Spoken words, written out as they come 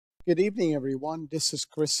Good evening, everyone. This is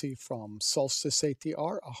Chrissy from Solstice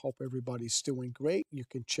ATR. I hope everybody's doing great. You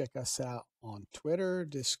can check us out on Twitter,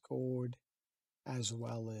 Discord, as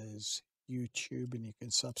well as YouTube, and you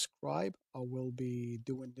can subscribe. I will be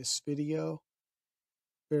doing this video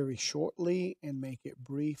very shortly and make it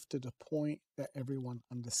brief to the point that everyone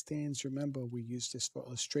understands. Remember, we use this for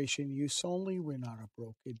illustration use only. We're not a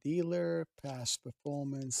broker dealer. Past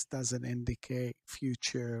performance doesn't indicate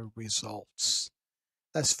future results.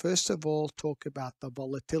 Let's first of all talk about the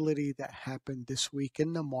volatility that happened this week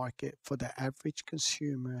in the market for the average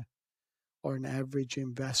consumer or an average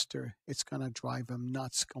investor. It's going to drive them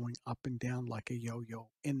nuts going up and down like a yo-yo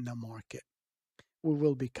in the market. We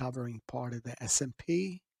will be covering part of the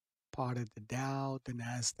S&P, part of the Dow, the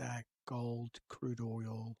Nasdaq, gold, crude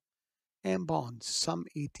oil, and bonds. Some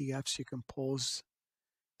ETFs you can pause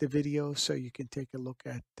the video so you can take a look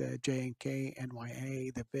at the JNK,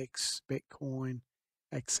 NYA, the VIX, Bitcoin,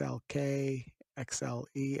 XLK,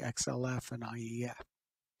 XLE, XLF, and IEF,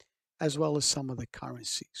 as well as some of the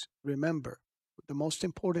currencies. Remember, the most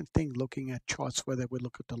important thing looking at charts, whether we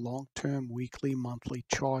look at the long-term, weekly, monthly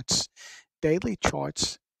charts, daily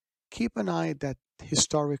charts, keep an eye that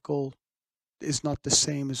historical is not the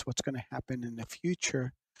same as what's going to happen in the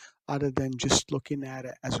future, other than just looking at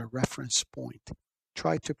it as a reference point.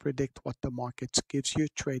 Try to predict what the market gives you.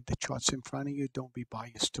 Trade the charts in front of you. Don't be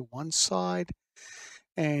biased to one side,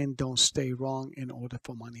 and don't stay wrong in order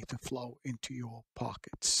for money to flow into your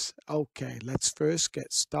pockets. Okay, let's first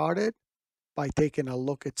get started by taking a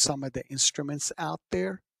look at some of the instruments out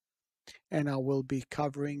there. And I will be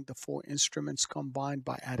covering the four instruments combined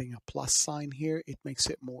by adding a plus sign here. It makes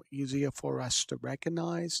it more easier for us to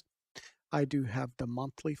recognize. I do have the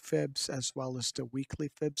monthly fibs as well as the weekly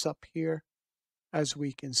fibs up here. As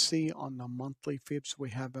we can see on the monthly fibs, we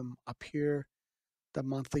have them up here. The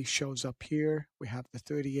monthly shows up here. We have the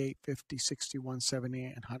 38, 50, 61,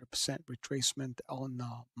 78, and 100% retracement on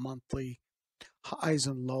the monthly highs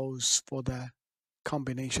and lows for the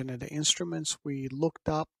combination of the instruments. We looked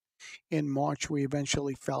up in March. We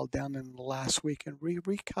eventually fell down in the last week, and we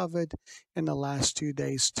recovered in the last 2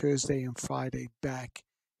 days, Thursday and Friday, back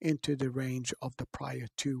into the range of the prior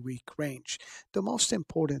 2-week range. The most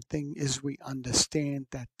important thing is we understand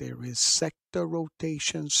that there is sector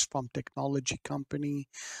rotations from technology company,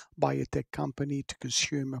 biotech company to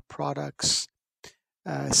consumer products,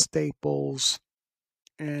 staples,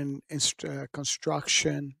 and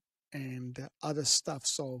construction and other stuff.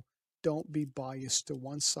 So don't be biased to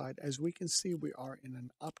one side. As we can see, we are in an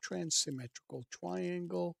uptrend symmetrical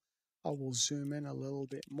triangle. I will zoom in a little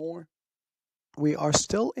bit more. We are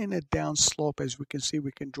still in a down slope. As we can see,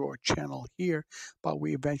 we can draw a channel here, but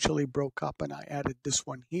we eventually broke up and I added this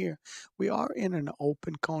one here. We are in an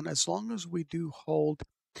open cone. As long as we do hold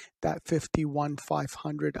that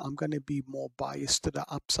 51,500, I'm going to be more biased to the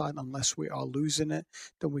upside. Unless we are losing it,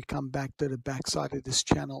 then we come back to the backside of this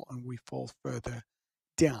channel and we fall further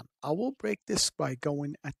down. I will break this by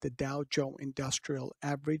going at the Dow Jones Industrial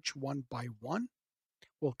Average one by one.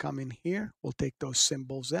 We'll come in here, we'll take those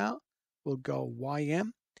symbols out, we'll go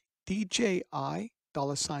YM. DJI,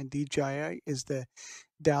 dollar sign DJI, is the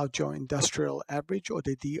Dow Jones Industrial Average, or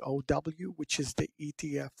the DOW, which is the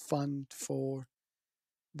ETF fund for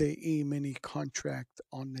the E-mini contract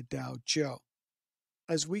on the Dow Jones.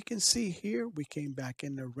 As we can see here, we came back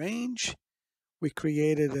in the range. We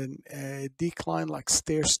created a decline like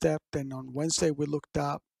stair step. Then on Wednesday we looked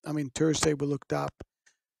up. Thursday we looked up.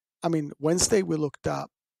 Wednesday we looked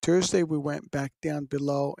up. Thursday we went back down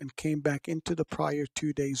below and came back into the prior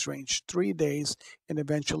 2 days range, 3 days, and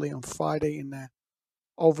eventually on Friday in the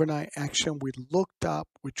overnight action we looked up,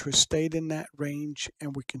 which we stayed in that range,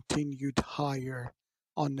 and we continued higher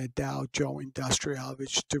on the Dow Jones Industrial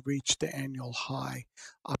Average to reach the annual high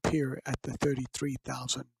up here at the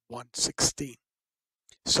 33,116.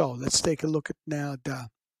 So let's take a look at now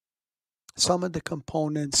some of the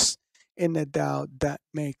components in the Dow that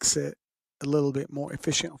makes it a little bit more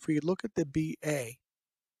efficient. If we look at the BA,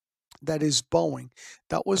 that is Boeing.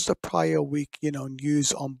 That was the prior week,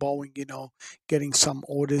 news on Boeing, getting some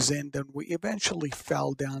orders in. Then we eventually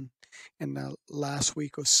fell down in the last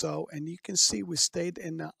week or so, and you can see we stayed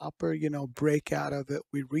in the upper, breakout of it.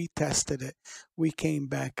 We retested it. We came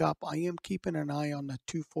back up. I am keeping an eye on the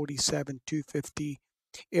 247, 250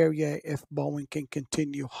 area. If Boeing can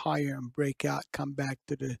continue higher and break out, come back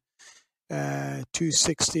to the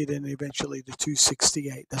 260, then eventually the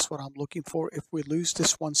 268. That's what I'm looking for. If we lose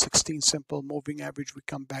this 116 simple moving average, we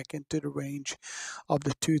come back into the range of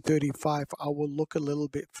the 235. I will look a little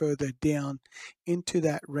bit further down into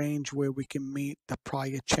that range where we can meet the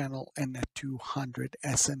prior channel and the 200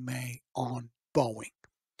 SMA on Boeing.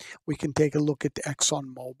 We can take a look at the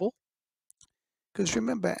ExxonMobil. Because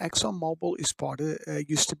remember, ExxonMobil is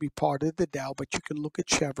used to be part of the Dow, but you can look at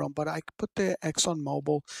Chevron. But I put the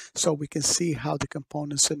ExxonMobil so we can see how the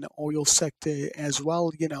components in the oil sector as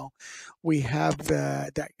well. We have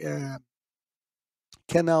that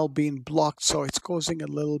canal being blocked, so it's causing a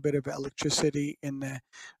little bit of electricity in the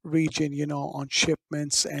region, on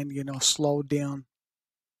shipments and, slow down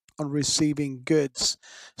on receiving goods.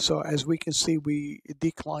 So as we can see, we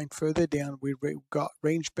declined further down. We got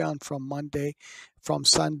range bound from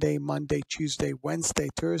Sunday, Monday, Tuesday, Wednesday,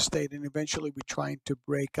 Thursday, and eventually we're trying to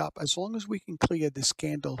break up. As long as we can clear this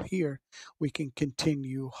candle here, we can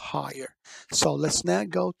continue higher. So let's now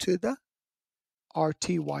go to the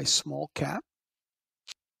RTY small cap.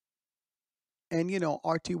 And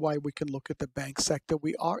RTY, we can look at the bank sector.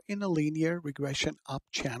 We are in a linear regression up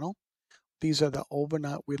channel. These are the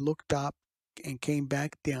overnight. We looked up and came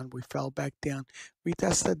back down. We fell back down. We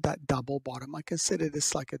tested that double bottom. I consider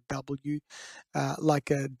this like a like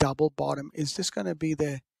a double bottom. Is this going to be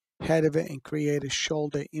the head of it and create a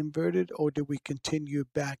shoulder inverted, or do we continue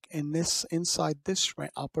back inside this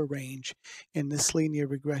upper range in this linear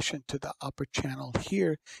regression to the upper channel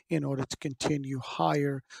here in order to continue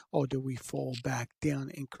higher, or do we fall back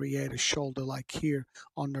down and create a shoulder like here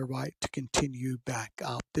on the right to continue back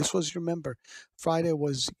up? This was, remember, Friday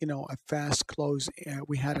was a fast close.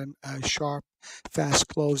 We had a sharp fast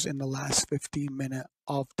close in the last 15 minutes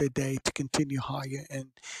of the day to continue higher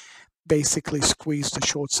and basically squeeze the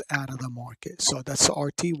shorts out of the market. So that's the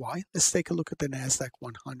RTY. Let's take a look at the NASDAQ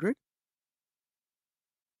 100.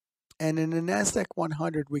 And in the NASDAQ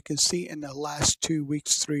 100, we can see in the last 2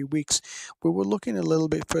 weeks, 3 weeks, we were looking a little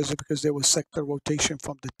bit further because there was sector rotation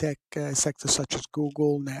from the tech sector such as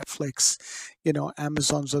Google, Netflix,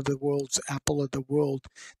 Amazons of the world, Apple of the world,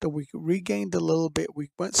 that we regained a little bit. We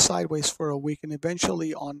went sideways for a week, and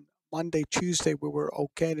eventually on Monday, Tuesday, we were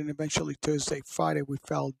okay. And eventually Thursday, Friday, we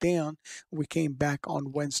fell down. We came back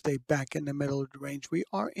on Wednesday, back in the middle of the range. We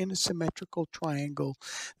are in a symmetrical triangle.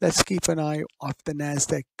 Let's keep an eye off the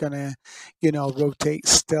NASDAQ. Gonna, rotate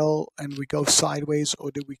still and we go sideways, or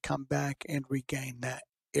do we come back and regain that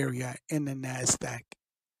area in the NASDAQ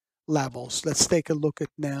levels? Let's take a look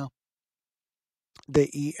at now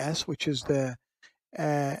the ES, which is the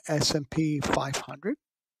S&P 500.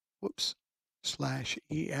 Whoops.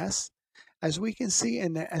 /ES. As we can see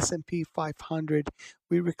in the S&P 500,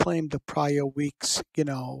 we reclaimed the prior week's,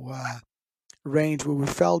 range where we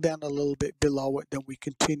fell down a little bit below it, then we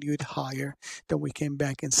continued higher, then we came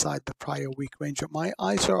back inside the prior week range. My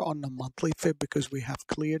eyes are on the monthly fib because we have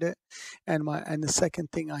cleared it, and the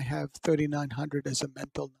second thing, I have 3,900 as a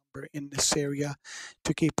mental number in this area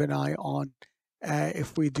to keep an eye on.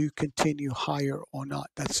 If we do continue higher or not,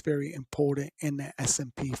 that's very important in the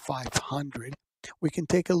S&P 500. We can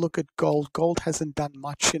take a look at gold. Gold hasn't done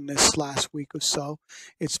much in this last week or so.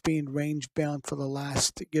 It's been range bound for the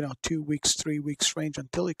last 2 weeks, 3 weeks range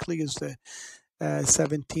until it clears the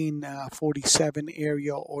 1747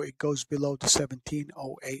 area, or it goes below the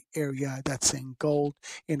 1708 area. That's in gold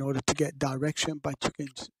in order to get direction, but you can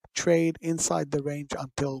trade inside the range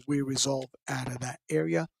until we resolve out of that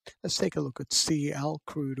area. Let's take a look at CL,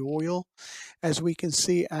 crude oil. As we can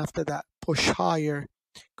see, after that push higher,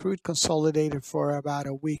 crude consolidated for about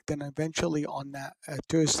a week. Then eventually on that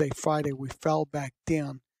Thursday, Friday, we fell back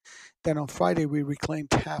down. Then on Friday, we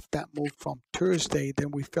reclaimed half that move from Thursday.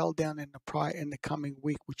 Then we fell down in the coming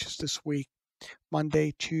week, which is this week.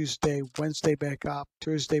 Monday, Tuesday, Wednesday back up,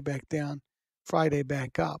 Thursday back down, Friday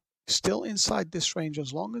back up. Still inside this range.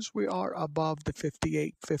 As long as we are above the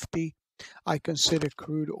 58.50, I consider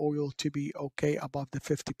crude oil to be okay above the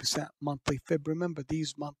 50% monthly fib. Remember,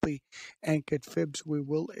 these monthly anchored fibs, we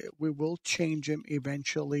will change them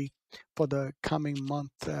eventually for the coming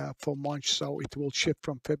month for March. So it will shift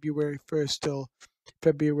from February 1st till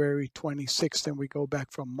February 26th, and we go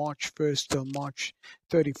back from March 1st till March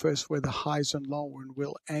 31st, where the highs and low, and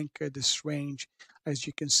we'll anchor this range. As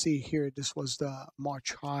you can see here, this was the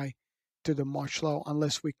March high to the March low,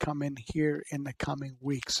 unless we come in here in the coming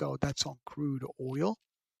week. So that's on crude oil.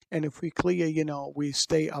 And if we clear, we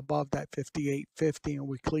stay above that 58.50 and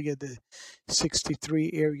we clear the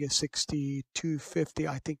 63 area, 62.50,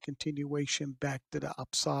 I think continuation back to the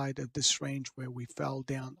upside of this range where we fell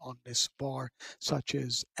down on this bar, such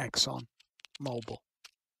as Exxon Mobil.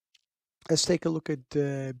 Let's take a look at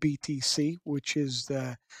the BTC, which is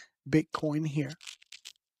the Bitcoin here.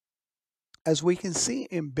 As we can see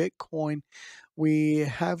in Bitcoin, we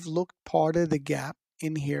have looked part of the gap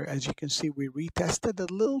in here. As you can see, we retested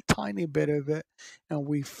a little tiny bit of it, and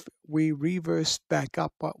we reversed back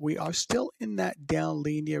up, but we are still in that down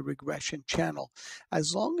linear regression channel.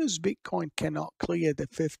 As long as Bitcoin cannot clear the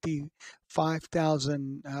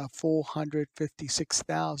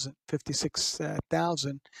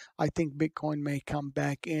 56,000, I think Bitcoin may come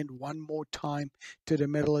back in one more time to the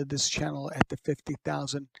middle of this channel at the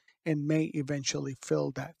 50,000 and may eventually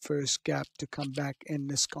fill that first gap to come back in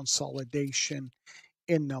this consolidation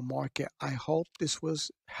in the market. I hope this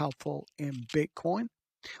was helpful in Bitcoin.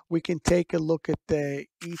 We can take a look at the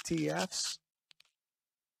ETFs.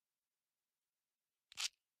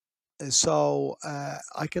 So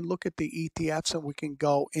I can look at the ETFs, and we can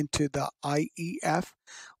go into the IEF,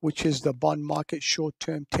 which is the bond market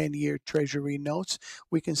short-term 10-year treasury notes.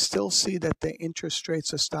 We can still see that the interest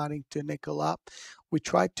rates are starting to nickel up. We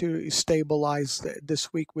tried to stabilize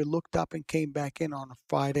this week. We looked up and came back in on a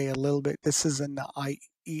Friday a little bit. This is in the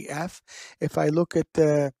IEF. If I look at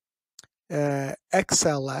the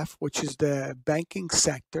XLF, which is the banking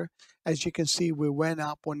sector, as you can see, we went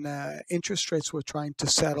up when interest rates were trying to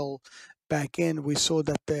settle back in. We saw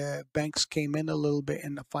that the banks came in a little bit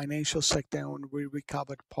in the financial sector, and we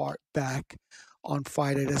recovered part back on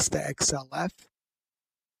Friday. That's the XLF.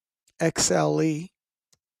 XLE,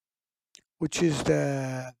 which is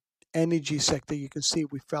the energy sector, you can see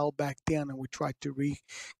we fell back down and we tried to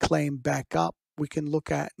reclaim back up. We can look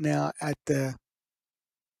at now at the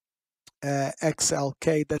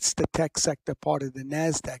XLK, that's the tech sector part of the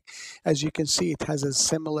NASDAQ. As you can see, it has a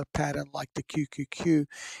similar pattern like the QQQ.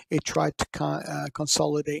 It tried to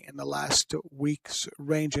consolidate in the last week's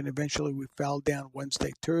range, and eventually we fell down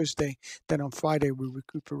Wednesday, Thursday. Then on Friday, we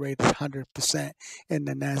recuperated 100% in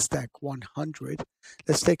the NASDAQ 100.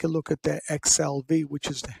 Let's take a look at the XLV,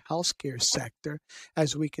 which is the healthcare sector.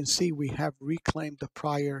 As we can see, we have reclaimed the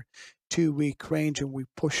prior 2-week range, and we're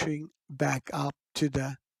pushing back up to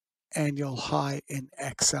the annual high in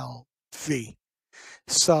XLV.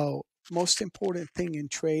 So most important thing in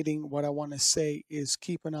trading, what I want to say is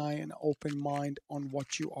keep an eye and open mind on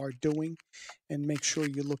what you are doing, and make sure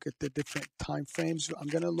you look at the different time frames. I'm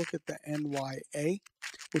going to look at the NYA,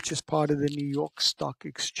 which is part of the New York Stock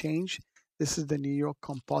Exchange. This is the New York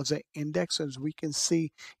Composite Index. As we can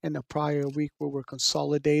see, in the prior week we were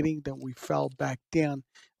consolidating, then we fell back down,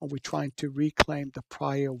 and we're trying to reclaim the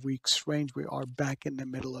prior week's range. We are back in the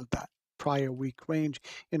middle of that prior week range.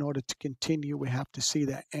 In order to continue, we have to see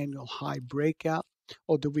that annual high breakout,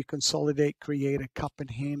 or do we consolidate, create a cup and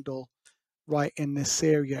handle right in this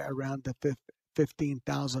area around the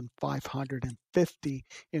 15,550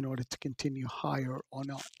 in order to continue higher or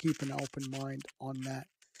not. Keep an open mind on that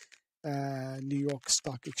New York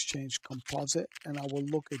Stock Exchange Composite. And I will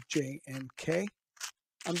look at JNK.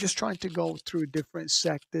 I'm just trying to go through different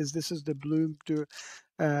sectors. This is the Bloomberg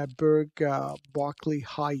Barclay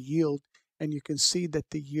High Yield, and you can see that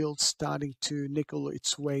the yield's starting to nickel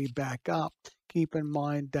its way back up. Keep in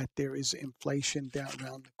mind that there is inflation down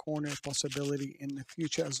around the corner, possibility in the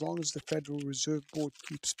future. As long as the Federal Reserve Board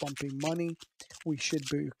keeps pumping money, we should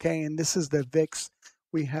be okay. And this is the VIX.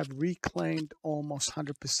 We have reclaimed almost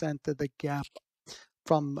 100% of the gap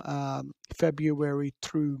from February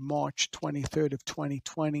through March 23rd of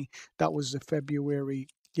 2020. That was the February,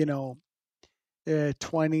 20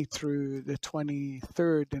 through the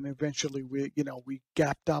 23rd, and eventually we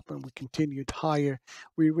gapped up and we continued higher.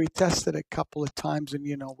 We retested a couple of times, and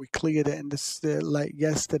we cleared it. And this like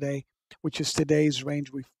yesterday, which is today's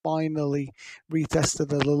range, we finally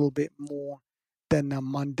retested a little bit more than the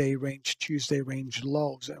Monday range, Tuesday range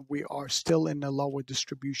lows, and we are still in the lower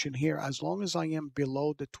distribution here. As long as I am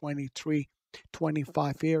below the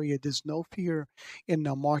 23.25 area, there's no fear in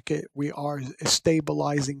the market. We are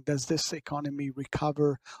stabilizing. Does this economy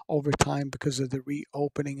recover over time because of the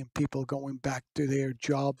reopening and people going back to their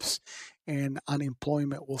jobs, and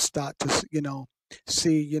unemployment will start to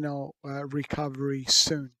see recovery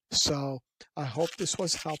soon? So I hope this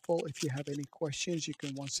was helpful. If you have any questions, you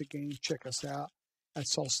can once again check us out at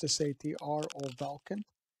Solstice ATR or Vulcan.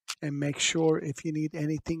 And make sure if you need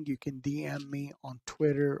anything, you can DM me on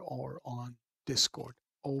Twitter or on Discord.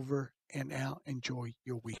 Over and out. Enjoy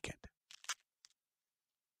your weekend.